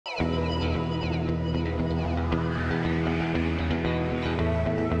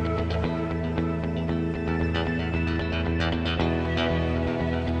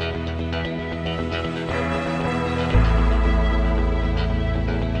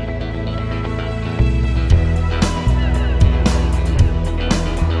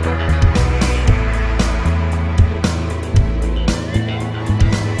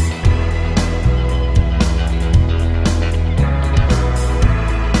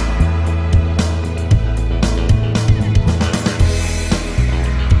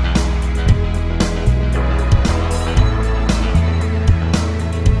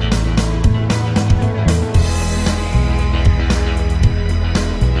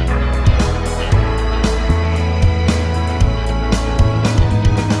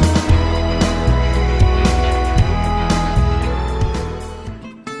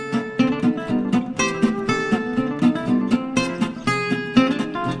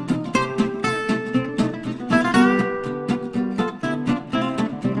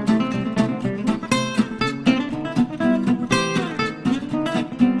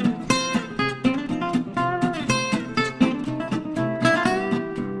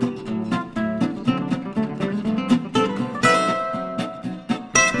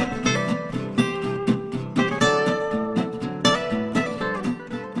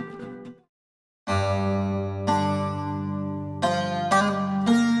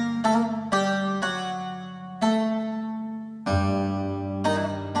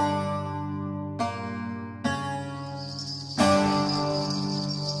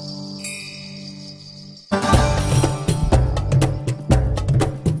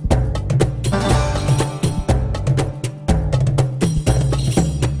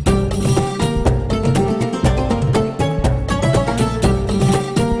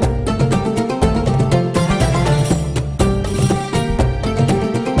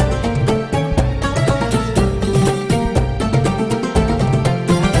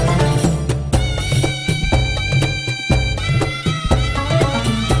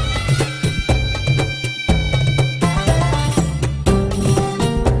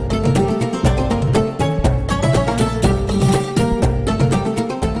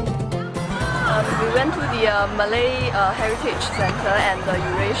Malay Heritage Center and the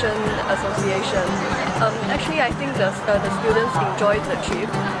Eurasian Association. Actually, I think the students enjoyed the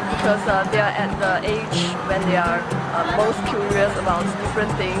trip because they are at the age when they are most curious about different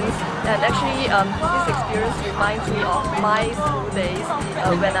things. And actually, this experience reminds me of my school days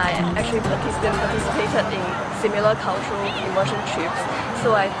when I actually participated in similar cultural immersion trips.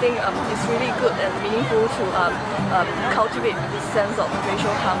 So I think it's really good and meaningful to cultivate this sense of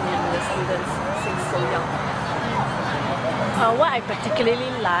racial harmony in the students since so young. What I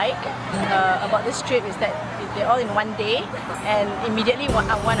particularly like about this trip is that they're all in one day and immediately one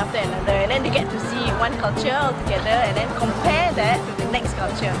after another, and then they get to see one culture all together and then compare that to the next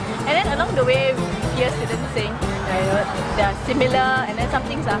culture. And then along the way we hear students saying they are similar, and then some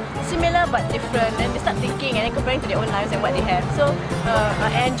things are similar but different, and they start thinking and then comparing to their own lives and what they have. So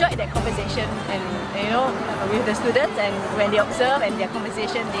I enjoyed that conversation, and with the students, and when they observe and their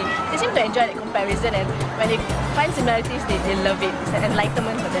conversation, they seem to enjoy that comparison, and when they find similarities they love it. It's an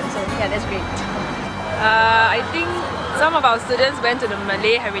enlightenment for them, so yeah, that's great. I think some of our students went to the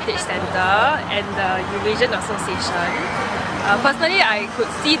Malay Heritage Center and the Eurasian Association. Personally, I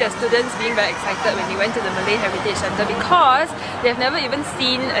could see the students being very excited when they went to the Malay Heritage Center because they've never even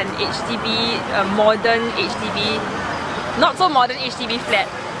seen an HDB, a modern HDB, not so modern HDB flat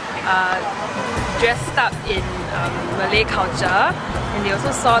dressed up in Malay culture, and they also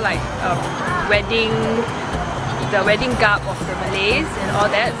saw like the wedding garb of the Malays and all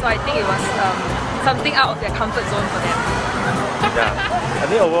that. So I think it was something out of their comfort zone for them. Yeah, I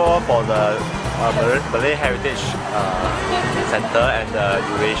think overall for the Malay Heritage Center and the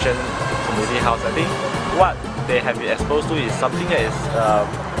Eurasian Community House, I think what they have been exposed to is something that is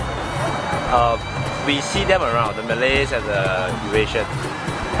we see them around, the Malays and the Eurasian,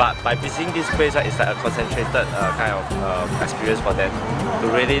 but by visiting this place, it's like a concentrated kind of experience for them to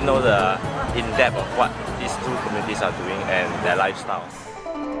really know the in-depth of what these two communities are doing and their lifestyles.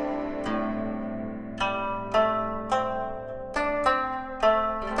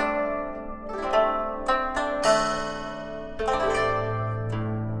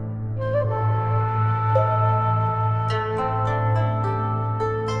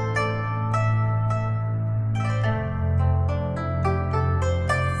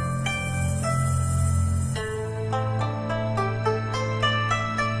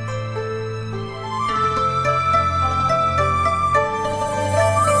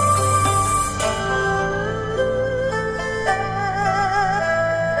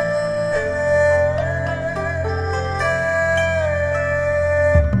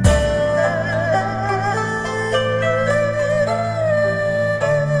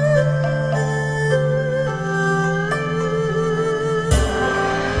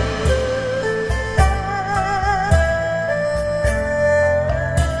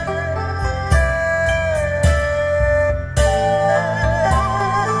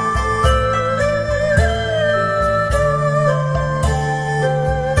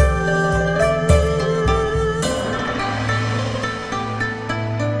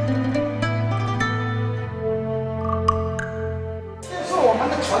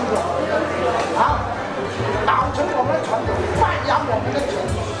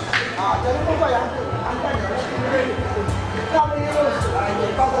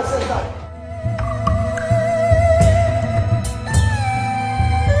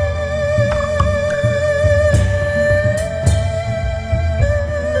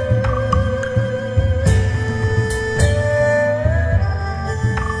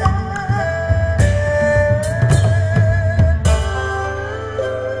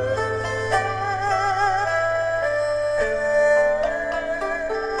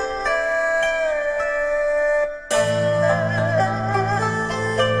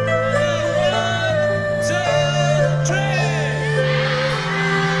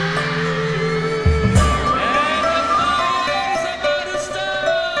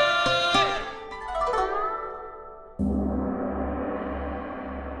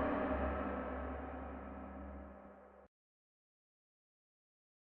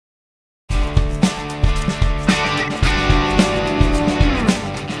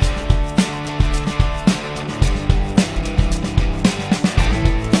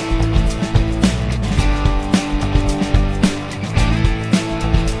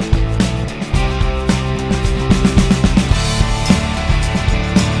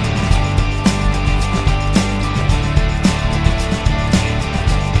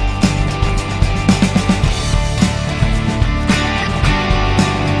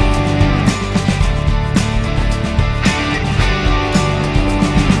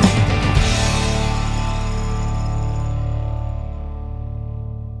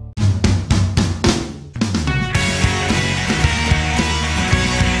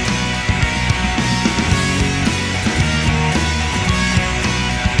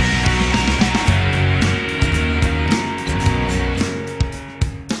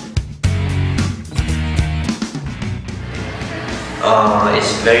 is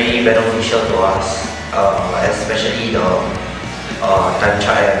very beneficial to us, especially the time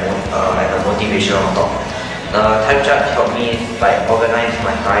chart and the motivational talk. The time chart helped me like organize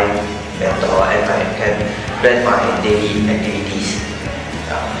my time better, and I can plan my daily activities.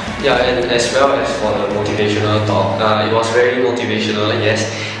 Yeah, and as well as for the motivational talk, it was very motivational, yes,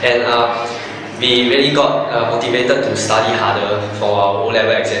 and we really got motivated to study harder for our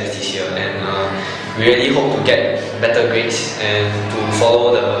O-level exams this year, and we really hope to get better grades and to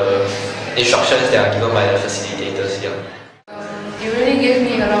follow the instructions that are given by the facilitators here. It really gave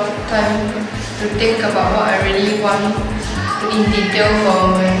me a lot of time to think about what I really want in detail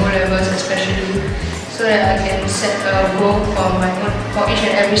for my O-levels especially, so that I can set a goal for each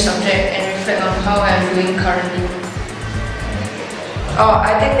and every subject and reflect on how I'm doing currently.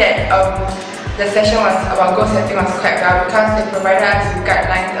 I think that the session about goal setting was quite well because they provided us with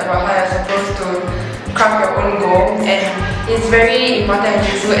guidelines about how you're supposed to craft your own goal, and it's very important and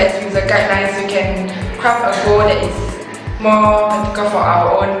useful as with the guidelines we can craft a goal that is more practical for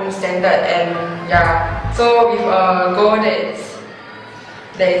our own standard, and yeah, so with a goal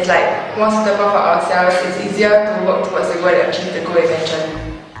that is like more suitable for ourselves, it's easier to work towards the goal and achieve the goal eventually.